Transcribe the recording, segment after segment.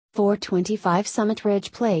425 Summit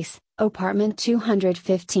Ridge Place, Apartment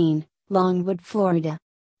 215, Longwood, Florida.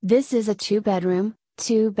 This is a 2-bedroom,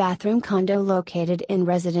 2-bathroom condo located in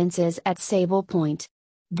Residences at Sable Point.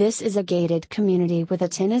 This is a gated community with a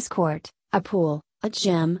tennis court, a pool, a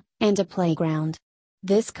gym, and a playground.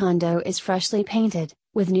 This condo is freshly painted,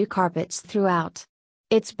 with new carpets throughout.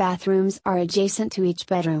 Its bathrooms are adjacent to each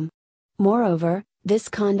bedroom. Moreover, this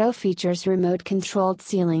condo features remote-controlled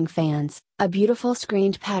ceiling fans, a beautiful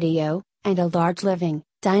screened patio, and a large living,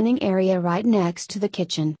 dining area right next to the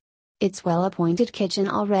kitchen. Its well-appointed kitchen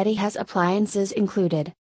already has appliances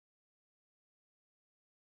included,